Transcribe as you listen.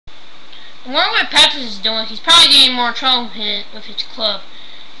I wonder what Patrick is doing. He's probably getting more trouble with his club.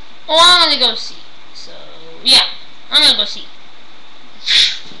 Oh, I'm gonna go see. So, yeah. I'm gonna go see.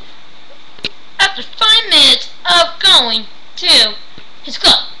 After 5 minutes of going to his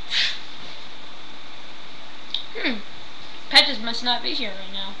club. Patrick must not be here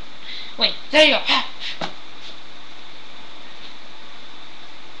right now. Wait, there you go.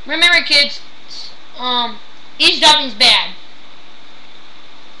 Remember, kids, eavesdropping is bad.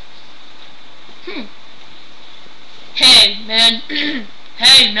 Hey, man.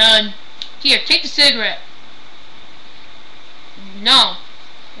 Hey, man. Here, take the cigarette. No.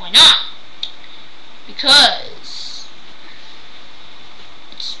 Why not? Because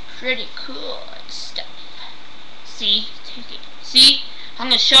it's pretty cool and stuff. See? Take it. See? I'm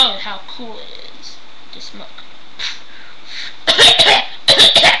gonna show you how cool it is to smoke.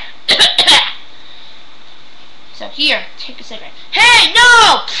 So here, take a cigarette. Hey,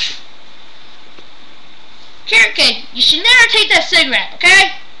 no! Here, kid, you should never take that cigarette,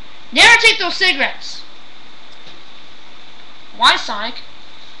 okay? Never take those cigarettes. Why, Sonic?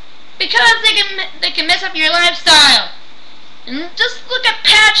 Because they can mess up your lifestyle. And just look at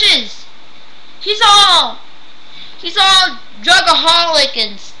Patches. He's all drugaholic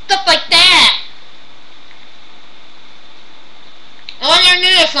and stuff like that. Oh, I never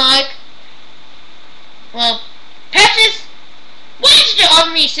knew that, Sonic. Well, Patches, why did you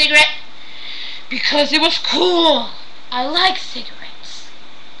offer me a cigarette? Because it was cool. I like cigarettes.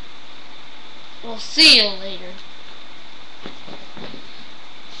 We'll see you later.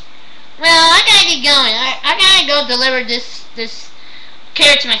 Well, I gotta get going. I gotta go deliver this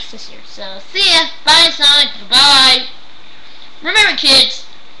carrot to my sister. So, see ya. Bye, Sonic. Goodbye. Remember, kids,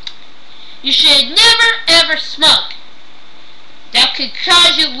 you should never ever smoke. That could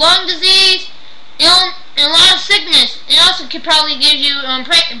cause you lung disease, and a lot of sickness. It also could probably give you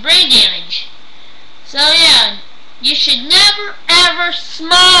brain damage. So yeah, you should never ever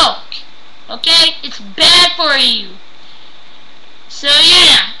smoke. Okay? It's bad for you. So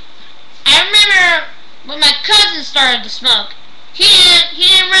yeah, I remember when my cousin started to smoke. He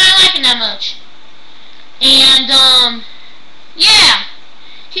didn't really like it that much. And yeah,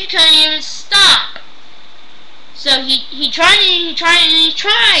 he couldn't even stop. So he tried and he tried and he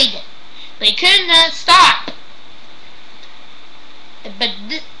tried, but he could not stop.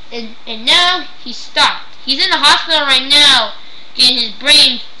 And now he stopped. He's in the hospital right now, getting his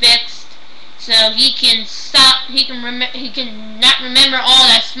brain fixed, so he can stop. He can not remember all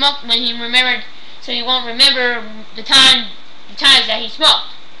that smoke when he remembered, so he won't remember the times that he smoked.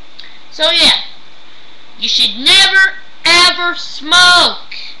 So yeah, you should never ever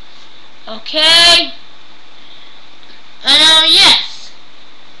smoke. Okay? Yes.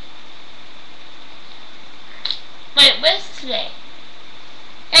 Wait, what's today?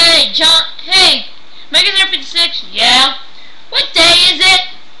 Hey, John. Hey, Mega 56. Yeah. What day is it?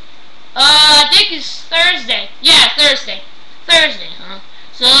 I think it's Thursday. Yeah, Thursday. Thursday, huh?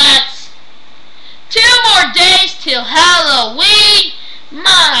 So that's 2 more days till Halloween.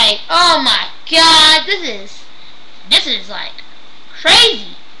 Oh my God, this is like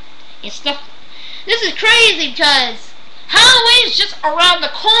crazy. This is crazy because Halloween's just around the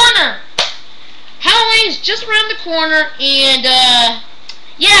corner. Halloween's just around the corner, and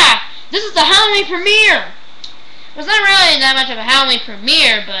yeah, this is the Halloween premiere. Well, it's not really that much of a Halloween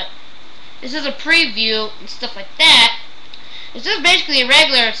premiere, but this is a preview and stuff like that. It's just basically a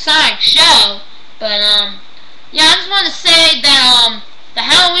regular Sonic show, but yeah, I just want to say that the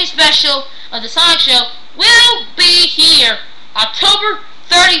Halloween special of the Sonic show will be here October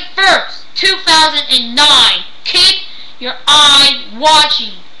 31st, 2009. Keep your eye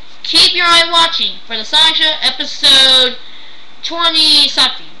watching. Keep your eye watching for the Sonic show episode 20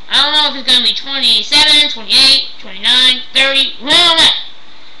 something. I don't know if it's going to be 27, 28, 29, 30. I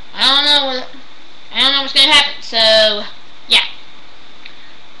don't know. I don't know what's going to happen. So, yeah.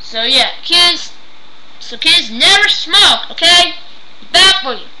 So, yeah, kids. So, kids, never smoke, okay? It's bad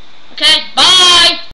for you. Okay? Bye.